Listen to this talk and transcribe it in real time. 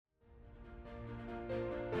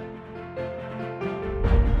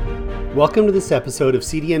Welcome to this episode of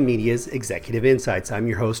CDM Media's Executive Insights. I'm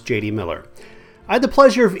your host, JD Miller. I had the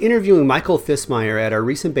pleasure of interviewing Michael Thismeyer at our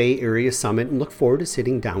recent Bay Area Summit and look forward to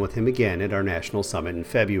sitting down with him again at our National Summit in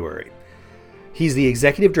February. He's the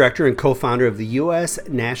Executive Director and co-founder of the U.S.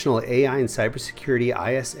 National AI and Cybersecurity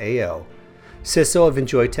ISAO, CISO of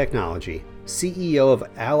Enjoy Technology, CEO of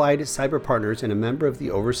Allied Cyber Partners, and a member of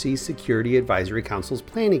the Overseas Security Advisory Council's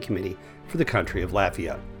Planning Committee for the country of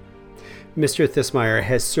Latvia. Mr. Thismeyer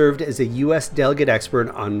has served as a U.S. delegate expert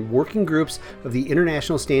on working groups of the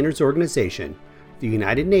International Standards Organization, the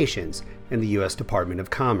United Nations, and the U.S. Department of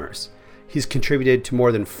Commerce. He's contributed to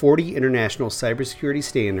more than 40 international cybersecurity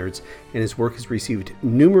standards, and his work has received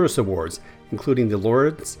numerous awards, including the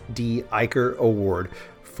Lawrence D. Eicher Award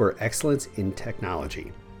for Excellence in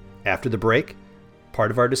Technology. After the break,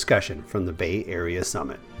 part of our discussion from the Bay Area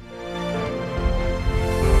Summit.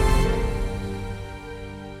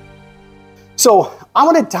 So I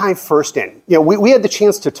want to dive first in. We had the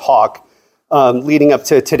chance to talk leading up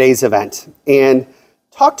to today's event. And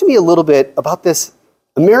talk to me a little bit about this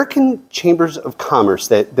American Chambers of Commerce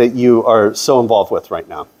that you are so involved with right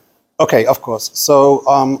now. Okay, of course. So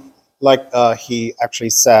like he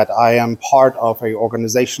actually said, I am part of an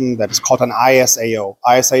organization that is called an ISAO.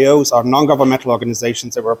 ISAOs are non-governmental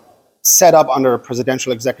organizations that were set up under a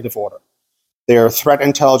presidential executive order. They are threat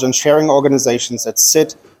intelligence sharing organizations that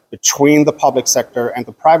sit between the public sector and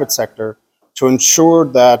the private sector to ensure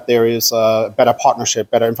that there is a better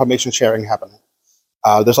partnership, better information sharing happening.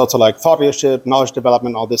 There's also like thought leadership, knowledge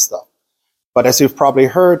development, all this stuff. But as you've probably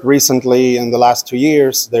heard recently in the last 2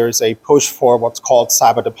 years, there is a push for what's called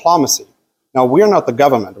cyber diplomacy. Now, we are not the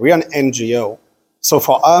government, we are an NGO. So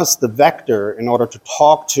for us, the vector in order to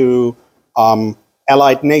talk to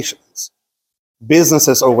allied nations,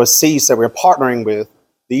 businesses overseas that we're partnering with,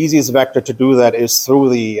 the easiest vector to do that is through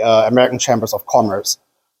the American Chambers of Commerce.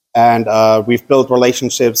 And we've built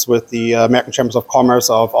relationships with the American Chambers of Commerce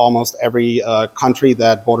of almost every country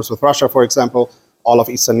that borders with Russia, for example, all of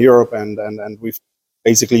Eastern Europe, and we've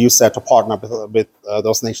basically used that to partner with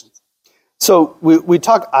those nations. So we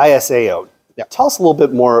talk ISAO. Yeah. Tell us a little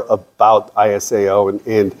bit more about ISAO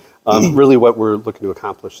and really what we're looking to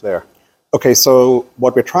accomplish there. Okay, so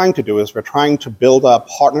what we're trying to do is we're trying to build up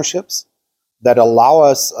partnerships that allow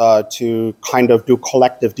us to kind of do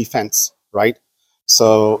collective defense, right?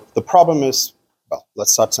 So the problem is, well,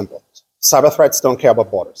 let's start simple. Cyber threats don't care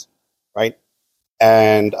about borders, right?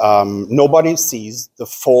 And nobody sees the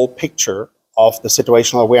full picture of the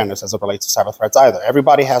situational awareness as it relates to cyber threats either.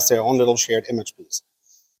 Everybody has their own little shared image piece.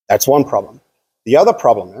 That's one problem. The other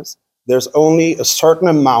problem is there's only a certain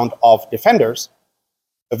amount of defenders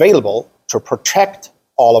available to protect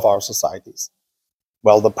all of our societies.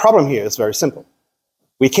 Well, the problem here is very simple.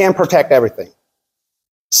 We can't protect everything.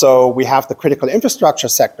 So we have the critical infrastructure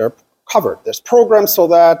sector covered. There's programs for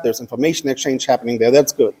that. There's information exchange happening there.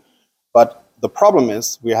 That's good. But the problem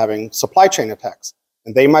is we're having supply chain attacks,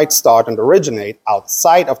 and they might start and originate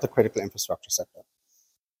outside of the critical infrastructure sector.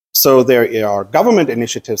 So there are government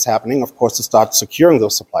initiatives happening, of course, to start securing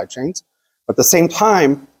those supply chains. But at the same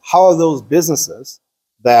time, how are those businesses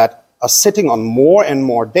that are sitting on more and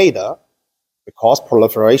more data, because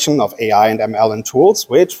proliferation of AI and ML and tools,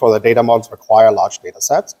 which for the data models require large data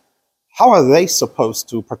sets, how are they supposed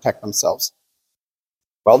to protect themselves?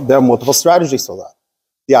 Well, there are multiple strategies for that.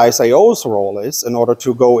 The ISAO's role is in order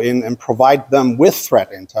to go in and provide them with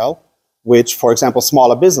threat intel, which, for example,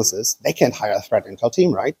 smaller businesses, they can't hire a threat intel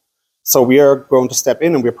team, right? So we are going to step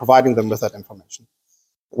in and we're providing them with that information.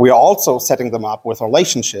 We are also setting them up with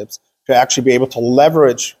relationships to actually be able to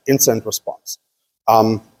leverage incident response.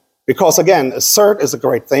 Because again, CERT is a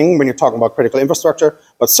great thing when you're talking about critical infrastructure,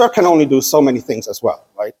 but CERT can only do so many things as well,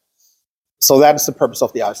 right? So that is the purpose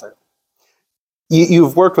of the ISAO.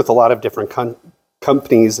 You've worked with a lot of different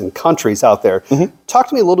companies and countries out there. Mm-hmm. Talk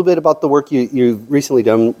to me a little bit about the work you've recently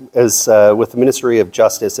done as with the Ministry of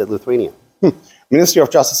Justice at Lithuania. Ministry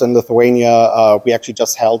of Justice in Lithuania, we actually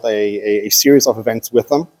just held a series of events with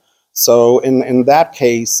them. So in that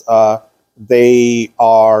case, they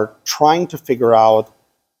are trying to figure out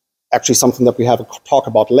actually something that we have to talk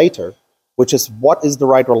about later, which is what is the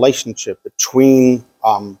right relationship between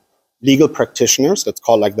legal practitioners, let's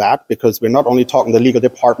call it like that, because we're not only talking the legal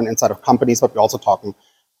department inside of companies, but we're also talking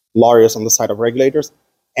lawyers on the side of regulators,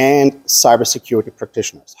 and cybersecurity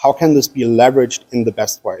practitioners. How can this be leveraged in the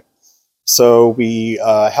best way? So we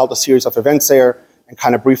held a series of events there and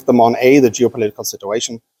kind of briefed them on the geopolitical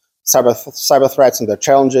situation, cyber threats and their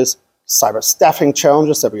challenges, cyber staffing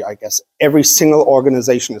challenges that I guess every single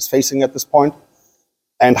organization is facing at this point,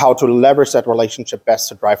 and how to leverage that relationship best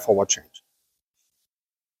to drive forward change.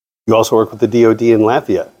 You also work with the DoD in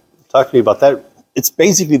Latvia. Talk to me about that. It's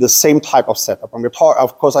basically the same type of setup.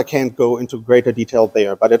 Of course, I can't go into greater detail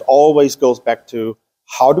there, but it always goes back to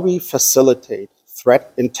how do we facilitate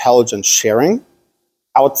threat intelligence sharing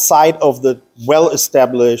outside of the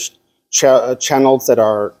well-established channels that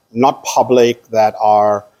are not public, that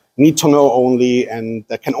are need to know only, and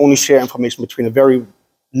that can only share information between a very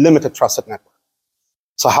limited trusted network.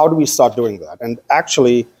 So how do we start doing that? And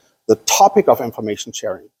actually, the topic of information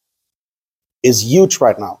sharing is huge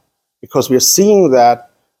right now, because we're seeing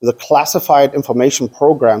that the classified information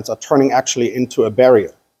programs are turning actually into a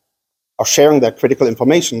barrier of sharing that critical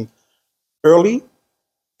information early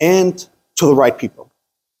and to the right people.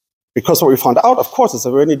 Because what we found out, of course, is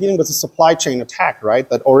that we're dealing with a supply chain attack, right,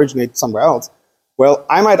 that originated somewhere else. Well,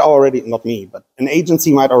 I might already, not me, but an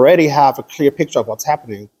agency might already have a clear picture of what's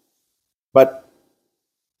happening. But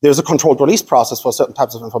there's a controlled release process for certain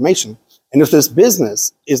types of information. And if this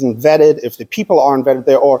business isn't vetted, if the people aren't vetted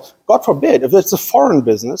there, or God forbid, if it's a foreign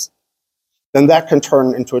business, then that can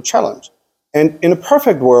turn into a challenge. And in a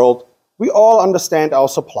perfect world, we all understand our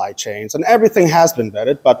supply chains and everything has been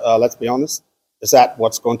vetted, but let's be honest, is that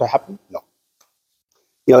what's going to happen? No.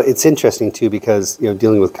 It's interesting too, because,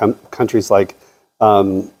 dealing with countries like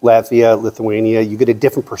Latvia, Lithuania, you get a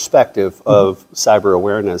different perspective of cyber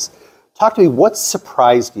awareness. Talk to me, what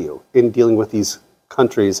surprised you in dealing with these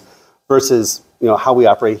countries versus, how we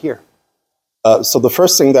operate here? So the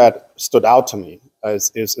first thing that stood out to me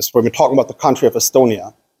is when we're talking about the country of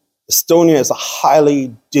Estonia. Estonia is a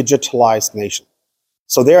highly digitalized nation.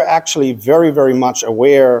 So they're actually very, very much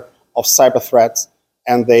aware of cyber threats,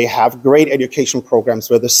 and they have great education programs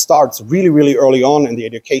where this starts really, really early on in the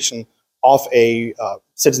education of a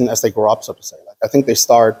citizen as they grow up, so to say. Like, I think they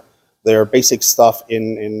start their basic stuff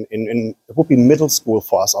in it would be middle school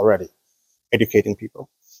for us already, educating people.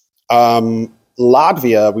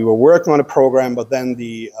 Latvia, we were working on a program, but then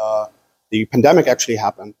the pandemic actually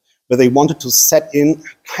happened, where they wanted to set in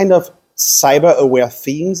kind of cyber-aware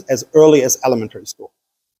themes as early as elementary school.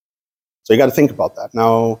 So you got to think about that.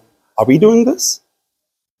 Now, are we doing this?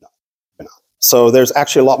 No, we're not. So there's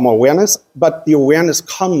actually a lot more awareness, but the awareness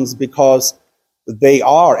comes because they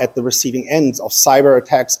are at the receiving ends of cyber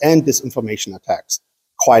attacks and disinformation attacks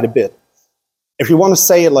quite a bit. If you want to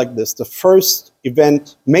say it like this, the first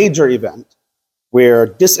major event, where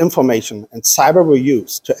disinformation and cyber were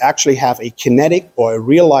used to actually have a kinetic or a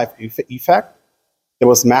real-life effect that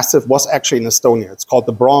was massive, was actually in Estonia. It's called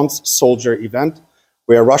the Bronze Soldier event,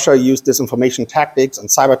 where Russia used disinformation tactics and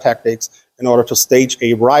cyber tactics in order to stage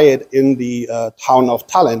a riot in the town of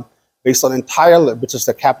Tallinn, which is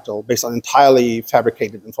the capital, based on entirely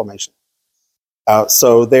fabricated information.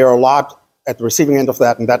 So they are a lot at the receiving end of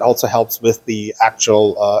that, and that also helps with the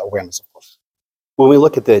actual awareness, of course. When we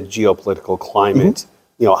look at the geopolitical climate,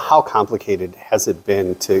 how complicated has it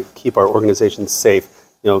been to keep our organizations safe,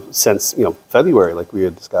 since, February, like we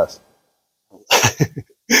had discussed?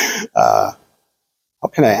 How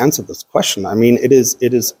can I answer this question? I mean, it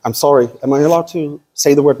is, I'm sorry, am I allowed to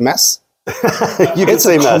say the word mess? You can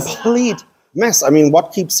say mess. It's a complete mess. I mean,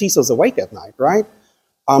 what keeps CISOs awake at night, right?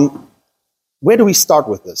 Where do we start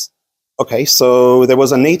with this? Okay, so there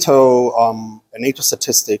was a NATO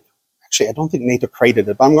statistic. Actually, I don't think NATO created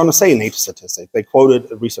it, but I'm going to say a NATO statistic. They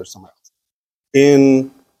quoted research somewhere else.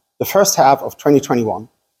 In the first half of 2021,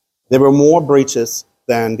 there were more breaches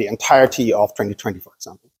than the entirety of 2020, for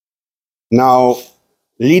example. Now,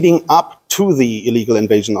 leading up to the illegal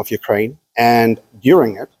invasion of Ukraine and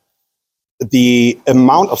during it, the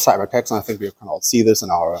amount of cyber attacks, and I think we can all see this in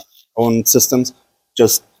our own systems,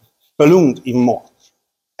 just ballooned even more.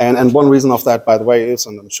 And one reason of that, by the way, is,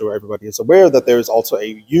 and I'm sure everybody is aware, that there is also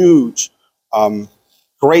a huge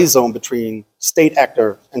gray zone between state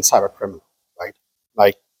actor and cyber criminal, right?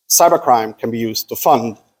 Like, cybercrime can be used to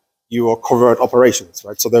fund your covert operations,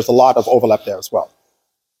 right? So there's a lot of overlap there as well.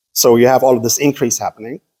 So you have all of this increase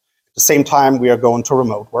happening. At the same time, we are going to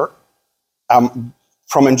remote work.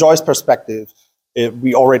 From Enjoy's perspective,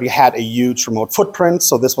 we already had a huge remote footprint,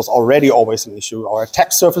 so this was already always an issue. Our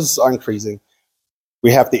attack surfaces are increasing.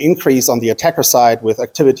 We have the increase on the attacker side with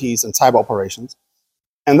activities and cyber operations.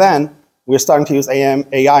 And then we're starting to use AI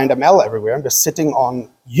and ML everywhere, and we're sitting on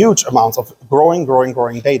huge amounts of growing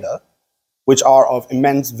data, which are of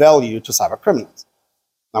immense value to cyber criminals.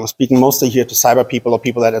 I'm speaking mostly here to cyber people or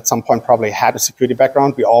people that at some point probably had a security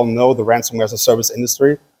background. We all know the ransomware as a service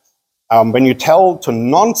industry. When you tell to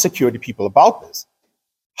non-security people about this,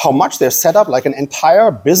 how much they're set up like an entire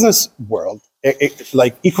business world,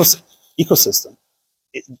 like ecosystem,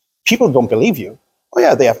 people don't believe you. Oh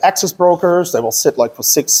yeah, they have access brokers. They will sit like for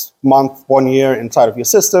 6 months, 1 year inside of your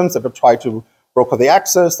systems. They will try to broker the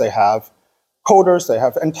access. They have coders, they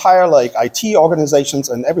have entire like IT organizations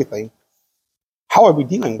and everything. How are we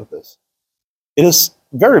dealing with this? It is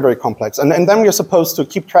very, very complex. And then we're supposed to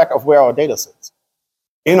keep track of where our data sits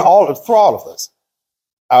through all of this.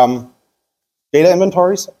 Data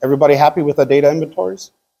inventories, everybody happy with the data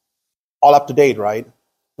inventories? All up to date, right?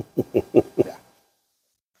 Yeah.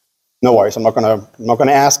 No worries, I'm not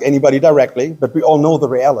gonna ask anybody directly, but we all know the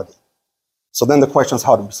reality. So then the question is,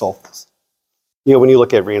 how do we solve this? You know, when you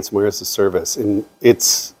look at ransomware as a service, and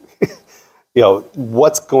it's, you know,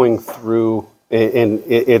 what's going through, and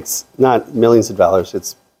it's not millions of dollars,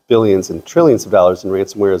 it's billions and trillions of dollars in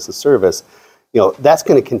ransomware as a service, you know, that's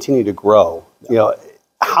going to continue to grow. Yeah. You know,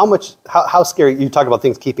 how scary, you talk about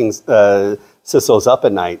things keeping CISOs up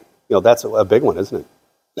at night, you know, that's a big one, isn't it?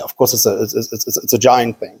 Yeah, of course, it's a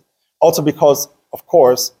giant thing. Also because, of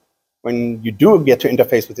course, when you do get to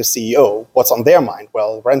interface with the CEO, what's on their mind?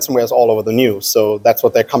 Well, ransomware is all over the news, so that's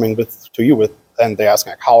what they're coming to you with, and they're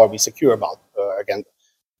asking, like, how are we secure against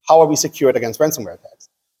ransomware attacks?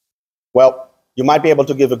 Well, you might be able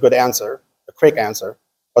to give a good answer, a quick answer,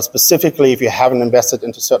 but specifically if you haven't invested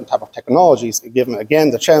into certain type of technologies, given, again,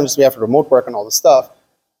 the challenges we have with remote work and all this stuff,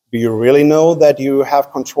 do you really know that you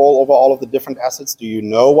have control over all of the different assets? Do you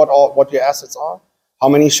know what your assets are? How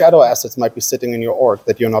many shadow assets might be sitting in your org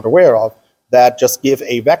that you're not aware of that just give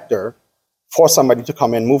a vector for somebody to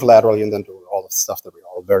come in, move laterally, and then do all the stuff that we're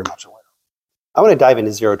all very much aware of? I want to dive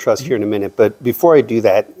into Zero Trust here in a minute, but before I do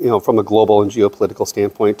that, you know, from a global and geopolitical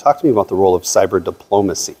standpoint, talk to me about the role of cyber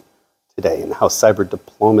diplomacy today and how cyber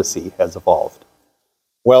diplomacy has evolved.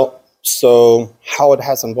 Well, so how it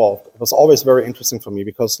has evolved, it was always very interesting for me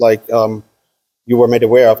because, like you were made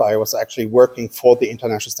aware of, I was actually working for the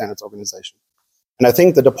International Standards Organization. And I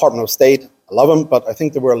think the Department of State, I love them, but I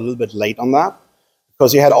think they were a little bit late on that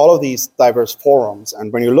because you had all of these diverse forums.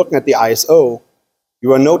 And when you're looking at the ISO,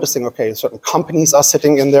 you are noticing, okay, certain companies are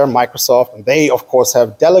sitting in there, Microsoft, and they, of course,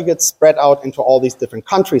 have delegates spread out into all these different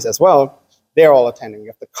countries as well. They're all attending. You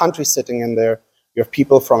have the countries sitting in there. You have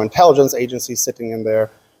people from intelligence agencies sitting in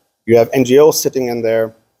there. You have NGOs sitting in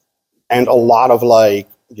there, and a lot of, like,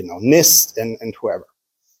 you know, NIST and whoever.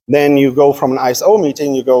 Then you go from an ISO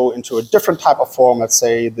meeting, you go into a different type of forum, let's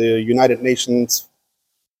say the United Nations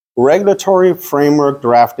Regulatory Framework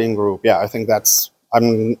Drafting Group. Yeah, I think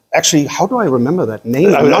I'm actually, how do I remember that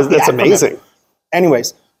name? That's amazing.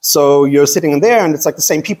 Anyways, so you're sitting in there and it's like the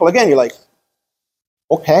same people again. You're like,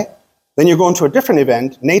 okay. Then you go into a different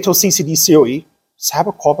event, NATO CCD COE,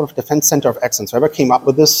 Cyber Cooperative Defense Center of Excellence. Whoever came up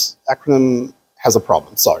with this acronym has a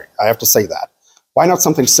problem. Sorry, I have to say that. Why not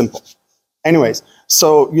something simple? Anyways,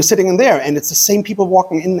 so you're sitting in there and it's the same people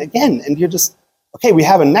walking in again. And you're just, okay, we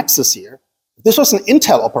have a nexus here. If this was an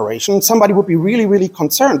intel operation, somebody would be really, really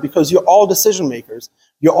concerned because you're all decision makers.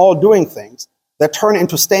 You're all doing things that turn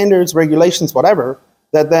into standards, regulations, whatever,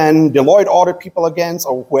 that then Deloitte audit people against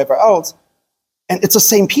or whoever else. And it's the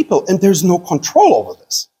same people and there's no control over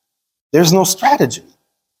this. There's no strategy.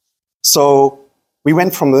 So we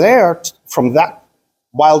went from there, from that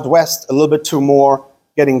Wild West, a little bit to more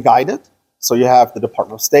getting guided. So you have the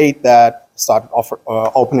Department of State that started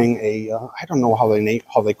opening a, I don't know how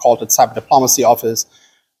they called it, cyber diplomacy office.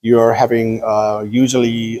 You're having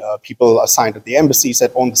usually people assigned at the embassies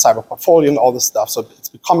that own the cyber portfolio and all this stuff. So it's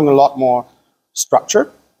becoming a lot more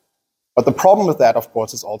structured. But the problem with that, of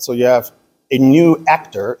course, is also you have a new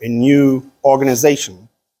actor, a new organization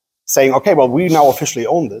saying, okay, well, we now officially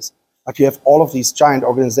own this. But you have all of these giant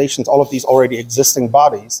organizations, all of these already existing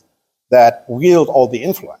bodies that wield all the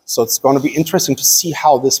influence. So it's going to be interesting to see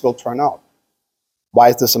how this will turn out. Why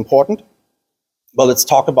is this important? Well, let's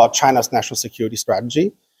talk about China's national security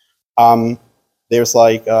strategy. There's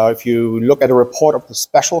like, if you look at a report of the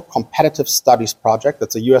Special Competitive Studies Project,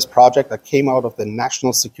 that's a US project that came out of the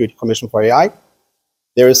National Security Commission for AI.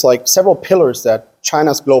 There is like several pillars that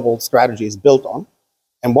China's global strategy is built on.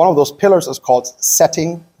 And one of those pillars is called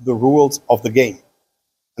setting the rules of the game.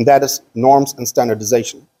 And that is norms and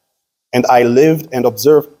standardization. And I lived and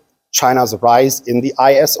observed China's rise in the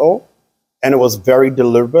ISO, and it was very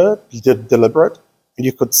deliberate. And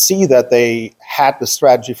you could see that they had the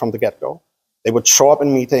strategy from the get-go. They would show up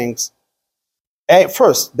in meetings. At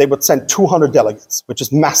first, they would send 200 delegates, which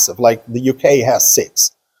is massive. Like the UK has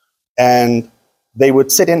 6. And they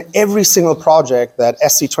would sit in every single project that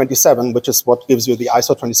SC27, which is what gives you the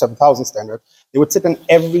ISO 27000 standard, they would sit in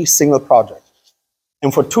every single project.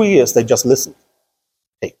 And for 2 years, they just listened.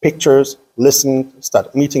 Take pictures, listened,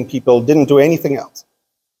 started meeting people, didn't do anything else.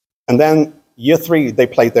 And then year 3, they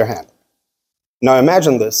played their hand. Now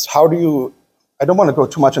imagine this. How do you, I don't want to go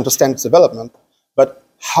too much into standards development, but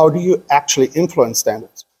how do you actually influence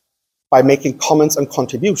standards? By making comments and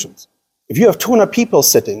contributions. If you have 200 people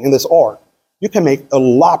sitting in this org, you can make a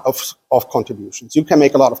lot of contributions. You can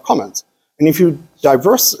make a lot of comments. And if you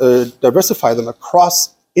diversify them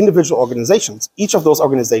across individual organizations, each of those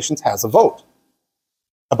organizations has a vote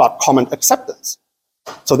about comment acceptance.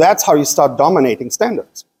 So that's how you start dominating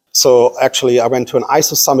standards. So actually, I went to an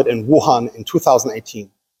ISO summit in Wuhan in 2018.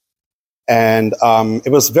 And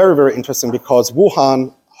it was very, very interesting because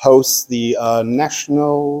Wuhan hosts the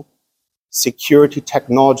National Security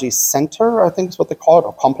Technology Center, I think is what they call it,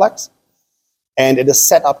 or complex. And it is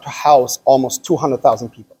set up to house almost 200,000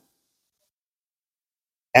 people.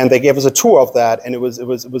 And they gave us a tour of that, and it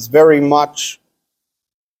was very much,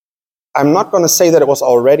 I'm not going to say that it was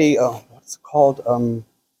already, what's it called?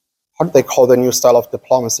 How did they call the new style of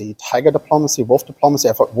diplomacy? Tiger diplomacy, wolf diplomacy?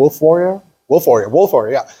 I thought wolf warrior,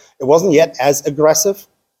 yeah. It wasn't yet as aggressive,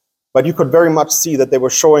 but you could very much see that they were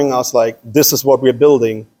showing us like, this is what we're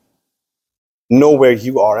building, know where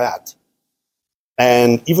you are at.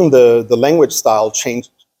 And even the language style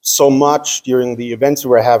changed so much during the events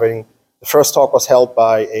we were having. The first talk was held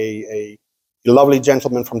by a lovely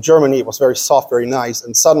gentleman from Germany. It was very soft, very nice.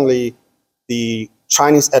 And suddenly the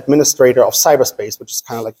Chinese administrator of cyberspace, which is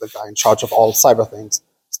kind of like the guy in charge of all cyber things,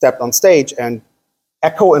 stepped on stage, and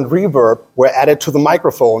echo and reverb were added to the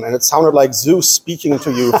microphone. And it sounded like Zeus speaking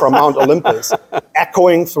to you from Mount Olympus,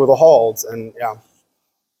 echoing through the halls. And yeah,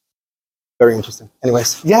 very interesting.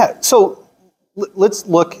 Anyways. Yeah, so let's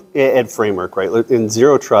look at framework, right? And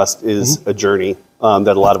Zero Trust is a journey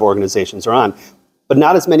that a lot of organizations are on, but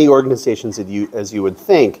not as many organizations as you would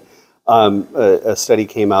think. A study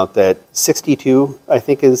came out that 62, I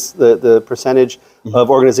think, is the percentage of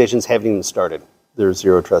organizations haven't even started their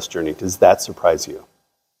Zero Trust journey. Does that surprise you?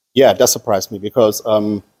 Yeah, it does surprise me because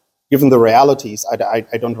given the realities,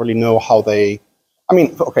 I don't really know how they, I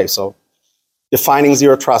mean, okay, so defining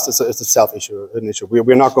Zero Trust is a self-issue, an issue.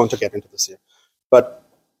 We're not going to get into this here. But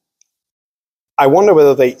I wonder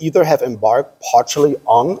whether they either have embarked partially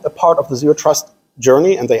on a part of the Zero Trust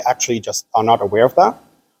journey and they actually just are not aware of that,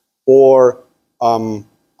 or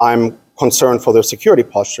I'm concerned for their security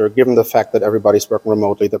posture, given the fact that everybody's working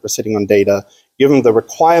remotely, that we're sitting on data, given the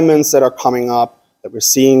requirements that are coming up, that we're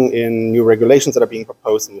seeing in new regulations that are being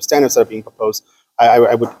proposed, and new standards that are being proposed.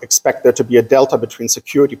 I would expect there to be a delta between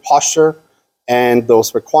security posture and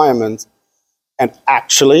those requirements. And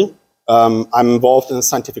actually, I'm involved in a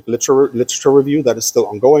scientific literature review that is still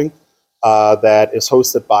ongoing, that is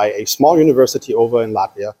hosted by a small university over in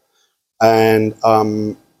Latvia. And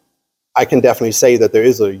I can definitely say that there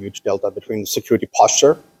is a huge delta between security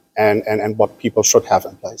posture and what people should have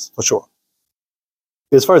in place, for sure.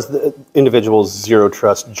 As far as the individual's Zero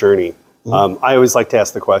Trust journey, I always like to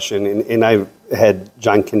ask the question, and I had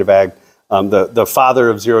John Kindervag, the father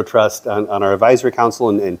of Zero Trust, on our advisory council,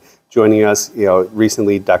 and joining us,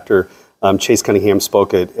 recently, Dr. Chase Cunningham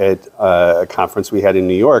spoke at a conference we had in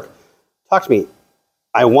New York. Talk to me.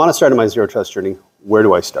 I want to start on my Zero Trust journey. Where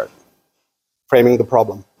do I start? Framing the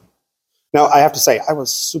problem. Now, I have to say, I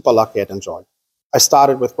was super lucky at Enjoy. I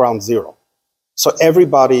started with ground zero. So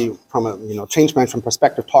everybody from a change management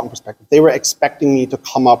perspective, talking perspective, they were expecting me to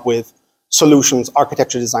come up with solutions,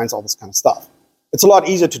 architecture designs, all this kind of stuff. It's a lot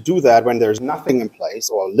easier to do that when there's nothing in place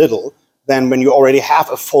or little than when you already have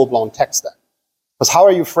a full-blown tech stack. Because how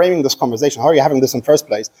are you framing this conversation? How are you having this in first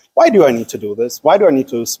place? Why do I need to do this? Why do I need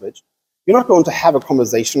to switch? You're not going to have a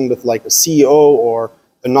conversation with like a CEO or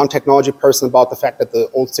a non-technology person about the fact that the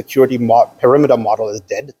old security perimeter model is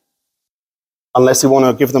dead, unless you want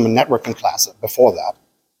to give them a networking class before that,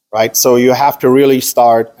 right? So you have to really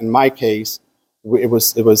start. In my case, we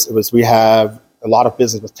have a lot of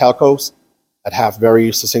business with telcos that have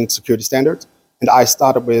very succinct security standards, and I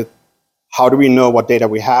started with how do we know what data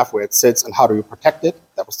we have, where it sits, and how do we protect it?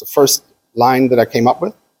 That was the first line that I came up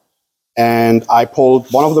with, and I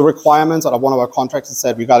pulled one of the requirements out of one of our contracts and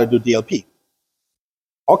said we got to do DLP.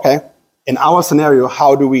 Okay, in our scenario,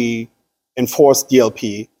 how do we enforce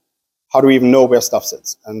DLP? How do we even know where stuff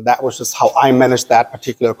sits? And that was just how I managed that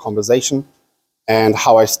particular conversation and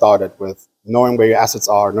how I started with knowing where your assets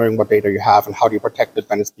are, knowing what data you have, and how do you protect it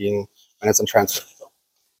when it's in transit.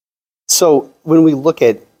 So when we look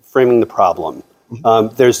at framing the problem,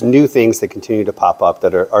 there's new things that continue to pop up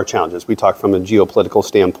that are challenges. We talked from a geopolitical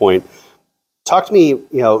standpoint. Talk to me,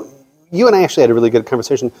 you and I actually had a really good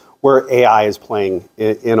conversation where AI is playing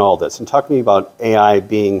in all this. And talk to me about AI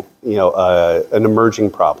being, an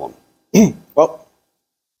emerging problem. Well,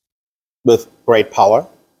 with great power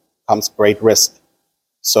comes great risk.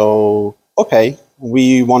 So, okay,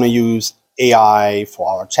 we want to use AI for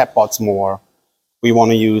our chatbots more. We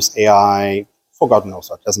want to use AI for God knows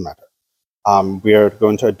what, doesn't matter. We are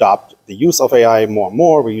going to adopt the use of AI more and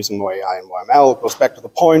more. We're using more AI and more ML. It goes back to the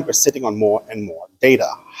point, we're sitting on more and more data.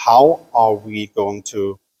 How are we going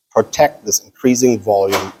to protect this increasing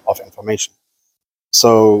volume of information?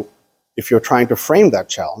 So if you're trying to frame that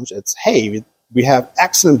challenge, it's, hey, we have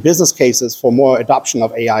excellent business cases for more adoption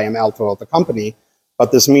of AI and ML throughout the company,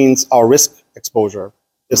 but this means our risk exposure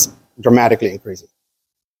is dramatically increasing.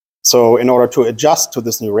 So in order to adjust to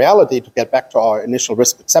this new reality, to get back to our initial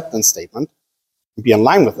risk acceptance statement, and be in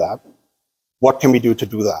line with that, what can we do to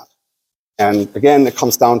do that? And again, it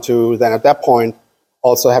comes down to then at that point,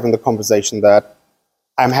 also having the conversation that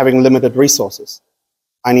I'm having limited resources.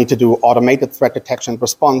 I need to do automated threat detection and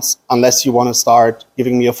response unless you want to start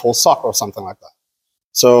giving me a full SOC or something like that.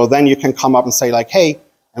 So then you can come up and say like, hey,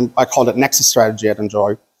 and I call it Nexus strategy at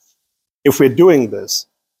Enjoy. If we're doing this,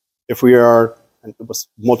 if we are, and it was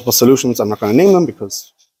multiple solutions, I'm not going to name them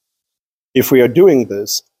because if we are doing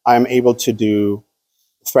this, I'm able to do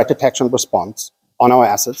threat detection response on our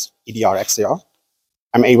assets, EDR, XDR.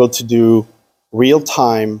 I'm able to do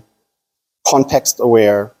real-time,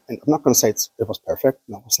 context-aware, and I'm not going to say it was perfect.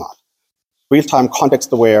 No, it's not. Real-time,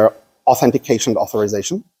 context-aware authentication and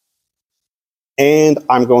authorization. And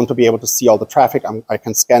I'm going to be able to see all the traffic. I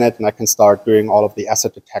can scan it, and I can start doing all of the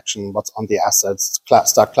asset detection, what's on the assets,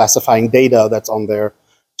 start classifying data that's on there.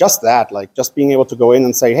 Just that, like just being able to go in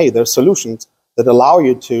and say, hey, there's solutions that allow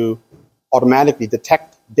you to automatically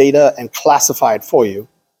detect data and classify it for you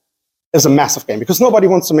is a massive game because nobody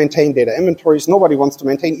wants to maintain data inventories. Nobody wants to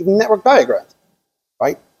maintain even network diagrams,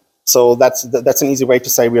 right? So that's an easy way to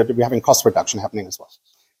say we're having cost reduction happening as well.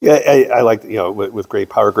 Yeah, I like, with great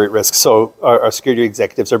power, great risk. So our security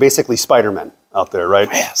executives are basically Spider-Men out there, right?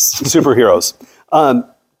 Yes. Superheroes.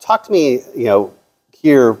 Talk to me,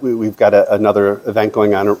 here we've got another event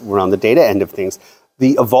going on around the data end of things.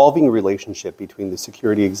 The evolving relationship between the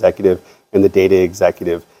security executive and the data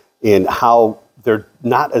executive and how they're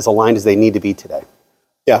not as aligned as they need to be today.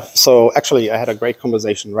 Yeah, so actually I had a great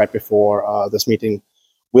conversation right before this meeting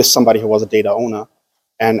with somebody who was a data owner.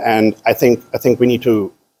 And I think we need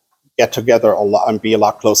to get together a lot and be a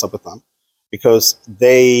lot closer with them because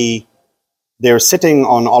they're sitting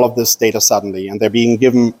on all of this data suddenly and they're being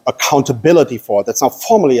given accountability for it that's now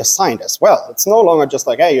formally assigned as well. It's no longer just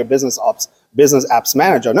like, hey, you're business apps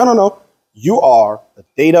manager. No. You are the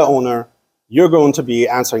data owner. You're going to be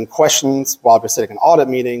answering questions while we're sitting in audit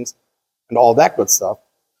meetings and all that good stuff.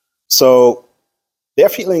 So they're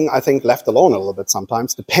feeling, I think, left alone a little bit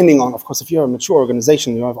sometimes, depending on, of course, if you're a mature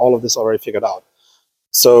organization, you have all of this already figured out.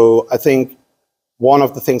 So I think one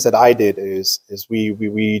of the things that I did is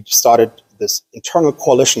we started this internal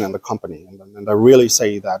coalition in the company. And I really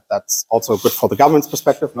say that that's also good for the governance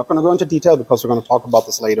perspective. I'm not going to go into detail because we're going to talk about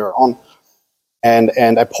this later on.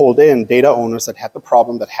 And I pulled in data owners that had the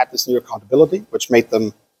problem, that had this new accountability, which made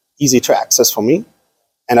them easy to access for me.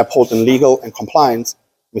 And I pulled in legal and compliance.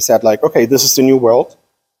 We said like, okay, this is the new world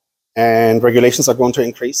and regulations are going to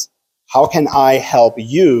increase. How can I help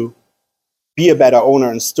you be a better owner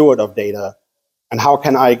and steward of data? And how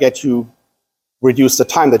can I get you reduce the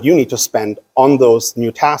time that you need to spend on those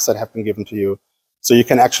new tasks that have been given to you so you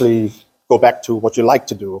can actually go back to what you like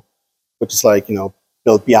to do, which is like,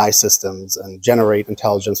 build BI systems and generate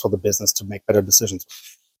intelligence for the business to make better decisions.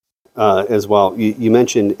 As well, you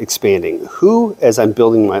mentioned expanding. Who, as I'm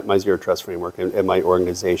building my Zero Trust framework at my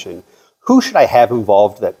organization, who should I have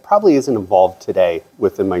involved that probably isn't involved today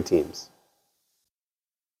within my teams?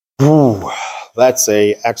 Ooh, that's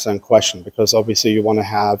an excellent question because obviously you want to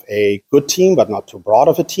have a good team, but not too broad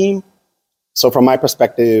of a team. So from my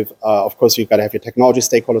perspective, of course, you've got to have your technology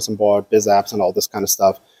stakeholders on board, biz apps and all this kind of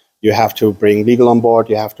stuff. You have to bring legal on board.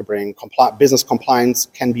 You have to bring business compliance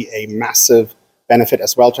can be a massive benefit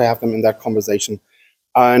as well to have them in that conversation.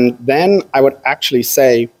 And then I would actually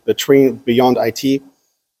say beyond IT,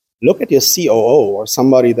 look at your COO or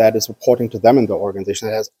somebody that is reporting to them in the organization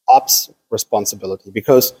that has ops responsibility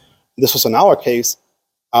because this was in our case,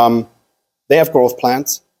 they have growth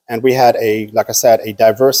plans and we had a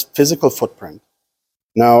diverse physical footprint.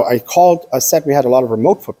 Now, I said we had a lot of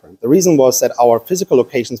remote footprint. The reason was that our physical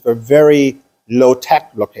locations were very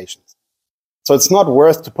low-tech locations. So it's not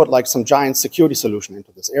worth to put like some giant security solution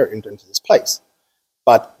into this area, into this place.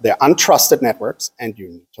 But they're untrusted networks, and you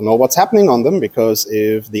need to know what's happening on them because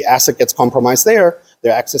if the asset gets compromised there,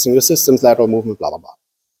 they're accessing your systems, lateral movement, blah, blah, blah.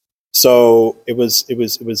 So it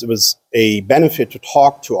was a benefit to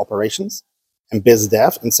talk to operations and biz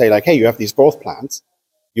dev and say like, hey, you have these growth plans.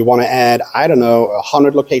 You want to add,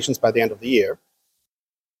 100 locations by the end of the year.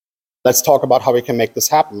 Let's talk about how we can make this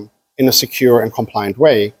happen in a secure and compliant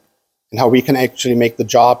way. and how we can actually make the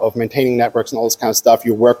job of maintaining networks and all this kind of stuff.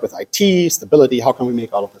 You work with IT, stability, how can we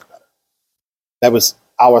make all of this better? That was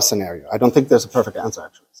our scenario. I don't think there's a perfect answer,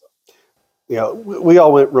 actually. So. You know, we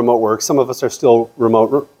all went remote work. Some of us are still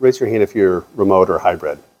remote. Raise your hand if you're remote or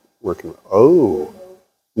hybrid working. Oh,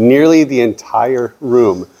 nearly the entire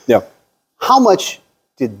room. Yeah. How much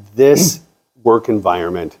did this work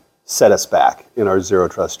environment set us back in our zero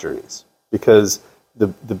trust journeys? Because the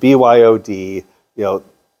BYOD, you know,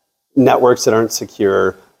 networks that aren't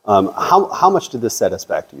secure, how much did this set us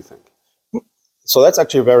back, do you think? So that's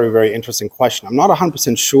actually a very, very interesting question. I'm not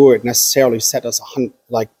 100% sure it necessarily set us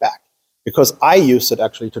back, because I used it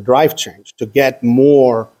actually to drive change, to get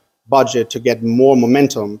more budget, to get more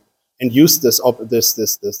momentum, and use this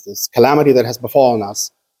calamity that has befallen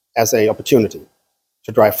us as an opportunity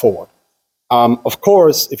to drive forward. Of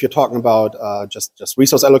course, if you're talking about just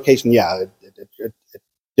resource allocation, yeah, it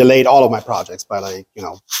delayed all of my projects by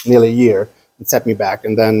nearly a year and set me back,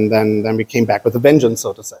 and then we came back with a vengeance,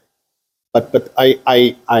 so to say. But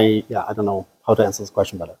I don't know how to answer this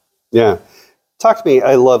question better. Yeah, talk to me.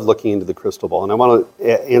 I love looking into the crystal ball, and I want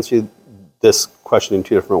to answer you this question in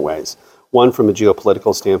two different ways. One from a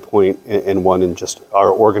geopolitical standpoint, and one in just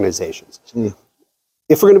our organizations.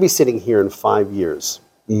 If we're going to be sitting here in 5 years,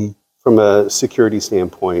 from a security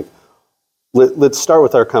standpoint, let's start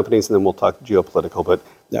with our companies, and then we'll talk geopolitical. But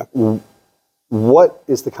what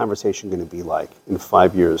is the conversation going to be like in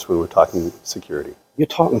 5 years when we're talking security? You're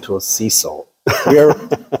talking to a CISO. We're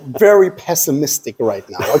very pessimistic right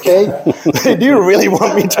now, okay? Do you really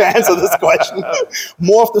want me to answer this question?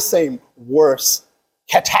 More of the same, worse,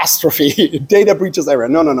 catastrophe, data breaches era.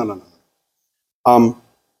 No.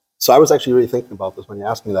 So I was actually really thinking about this when you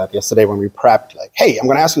asked me that yesterday when we prepped, like, hey, I'm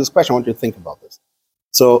going to ask you this question. I want you to think about this.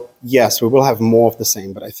 So yes, we will have more of the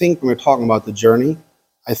same. But I think when we're talking about the journey,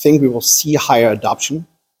 I think we will see higher adoption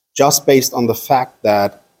just based on the fact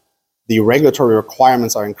that the regulatory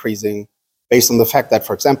requirements are increasing, based on the fact that,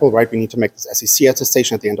 for example, right, we need to make this SEC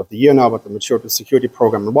attestation at the end of the year now about the maturity security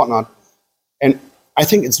program and whatnot. And I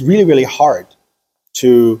think it's really, really hard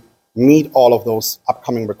to meet all of those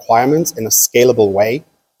upcoming requirements in a scalable way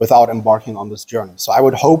without embarking on this journey. So I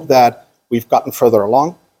would hope that we've gotten further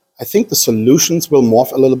along. I think the solutions will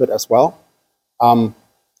morph a little bit as well. In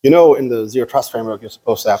the Zero Trust framework, you're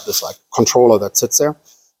supposed to have this like controller that sits there.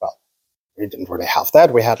 Well, we didn't really have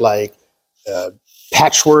that. We had like a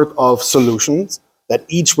patchwork of solutions that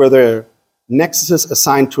each were their nexuses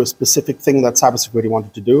assigned to a specific thing that cybersecurity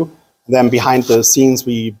wanted to do. And then behind the scenes,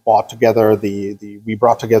 we brought together the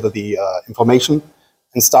information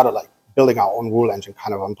and started like building our own rule engine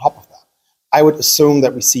kind of on top of that. I would assume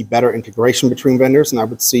that we see better integration between vendors, and I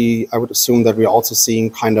would assume that we're also seeing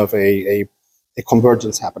kind of a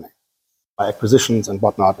convergence happening by acquisitions and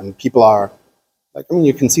whatnot. And people are like,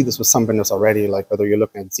 you can see this with some vendors already, like whether you're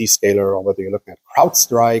looking at Zscaler or whether you're looking at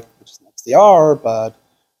CrowdStrike, which is an XDR, but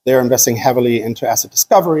they're investing heavily into asset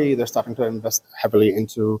discovery. They're starting to invest heavily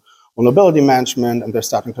into vulnerability management, and they're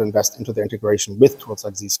starting to invest into the integration with tools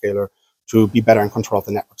like Zscaler to be better in control of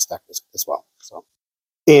the network stack as well. So.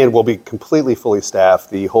 And we'll be completely fully staffed.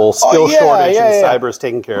 The whole skill shortage in cyber is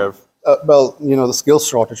taken care of. The skills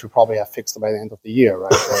shortage we probably have fixed by the end of the year,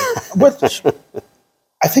 right? Which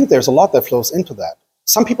I think there's a lot that flows into that.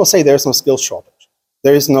 Some people say there's no skills shortage.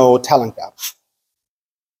 There is no talent gap.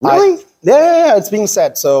 Really? Yeah, it's being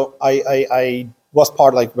said. So I was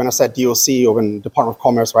part, like when I said DOC or when Department of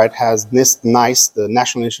Commerce, right, has NICE, the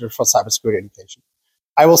National Initiative for Cybersecurity Education.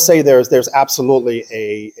 I will say there's absolutely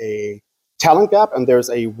a talent gap and there's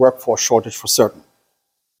a workforce shortage for certain.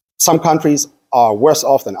 Some countries are worse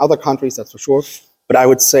off than other countries, that's for sure. But I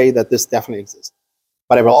would say that this definitely exists.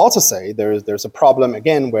 But I will also say there's a problem,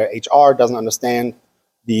 again, where HR doesn't understand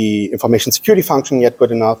the information security function yet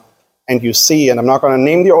good enough. And you see, and I'm not going to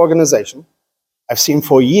name the organization, I've seen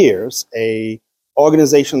for years a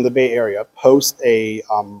organization in the Bay Area post a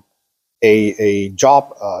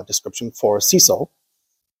job description for a CISO.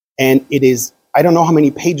 And it is, I don't know how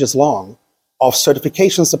many pages long, of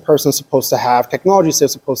certifications the person is supposed to have, technologies they're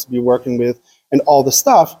supposed to be working with, and all the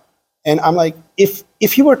stuff. And I'm like, if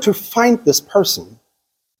you were to find this person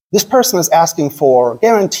is asking for,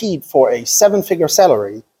 guaranteed for a 7-figure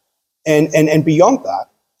salary and beyond that.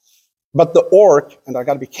 But the org, and I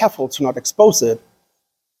got to be careful to not expose it,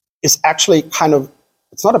 is actually kind of,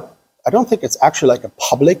 I don't think it's actually like a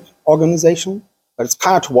public organization, but it's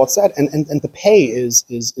kind of towards that. And the pay is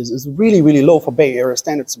really, really low for Bay Area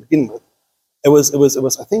standards to begin with. It was,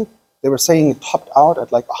 I think they were saying it topped out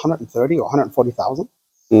at like 130 or 140,000.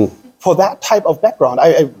 For that type of background.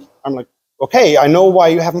 I'm like, okay, I know why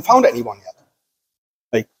you haven't found anyone yet.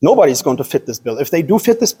 Like, nobody's going to fit this bill. If they do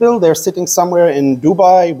fit this bill, they're sitting somewhere in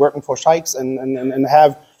Dubai working for sheikhs and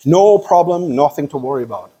have no problem, nothing to worry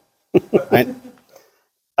about. Right?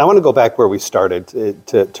 I want to go back where we started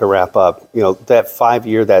to wrap up. You know, that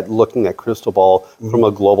 5-year, that looking at crystal ball from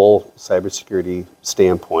a global cybersecurity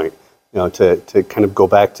standpoint, you know, to kind of go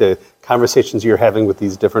back to conversations you're having with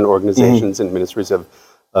these different organizations and ministries of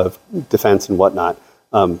defense and whatnot.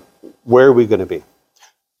 Where are we going to be?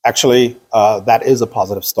 Actually, that is a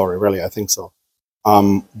positive story, really. I think so.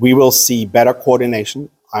 We will see better coordination.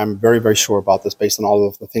 I'm very, very sure about this based on all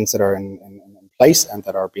of the things that are in place and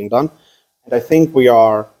that are being done. And I think we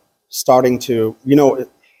are starting to, you know,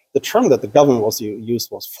 the term that the government used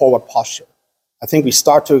was forward posture. I think we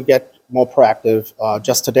start to get more proactive.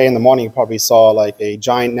 Just today in the morning, you probably saw like a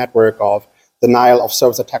giant network of denial of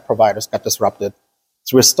service attack providers got disrupted.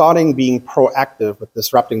 So we're starting being proactive with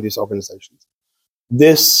disrupting these organizations.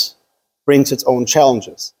 This brings its own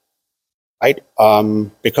challenges, right?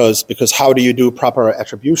 Because how do you do proper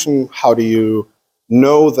attribution? How do you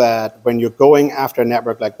know that when you're going after a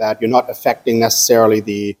network like that, you're not affecting necessarily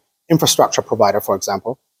the infrastructure provider, for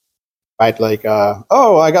example, right? Like,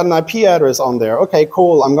 oh, I got an IP address on there. Okay,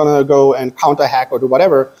 cool. I'm going to go and counter hack or do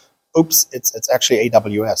whatever. Oops, it's actually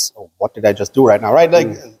AWS. Oh, what did I just do right now, right? Like,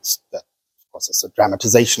 of course, it's a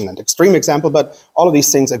dramatization and extreme example, but all of these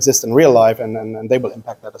things exist in real life and they will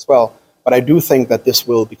impact that as well. But I do think that this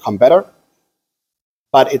will become better,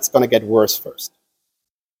 but it's going to get worse first.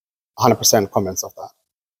 100% convinced of that.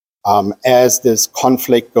 As this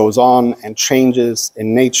conflict goes on and changes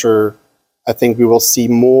in nature, I think we will see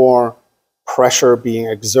more pressure being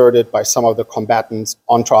exerted by some of the combatants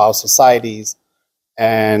onto our societies.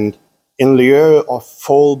 And in lieu of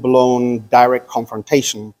full-blown direct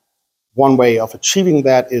confrontation, one way of achieving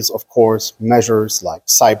that is, of course, measures like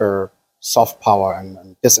cyber, soft power,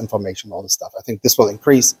 and disinformation, all this stuff. I think this will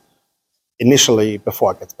increase initially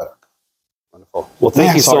before it gets better. Wonderful. Well,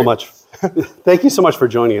 thank you so much. Thank you so much for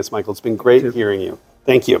joining us, Michael. It's been great hearing you.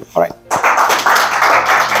 Thank you. All right.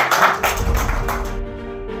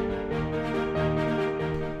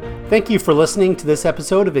 Thank you for listening to this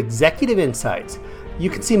episode of Executive Insights. You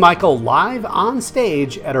can see Michael live on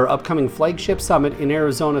stage at our upcoming flagship summit in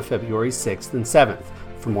Arizona, February 6th and 7th.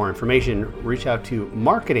 For more information, reach out to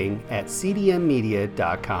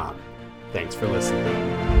marketing@cdmmedia.com. Thanks for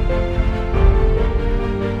listening.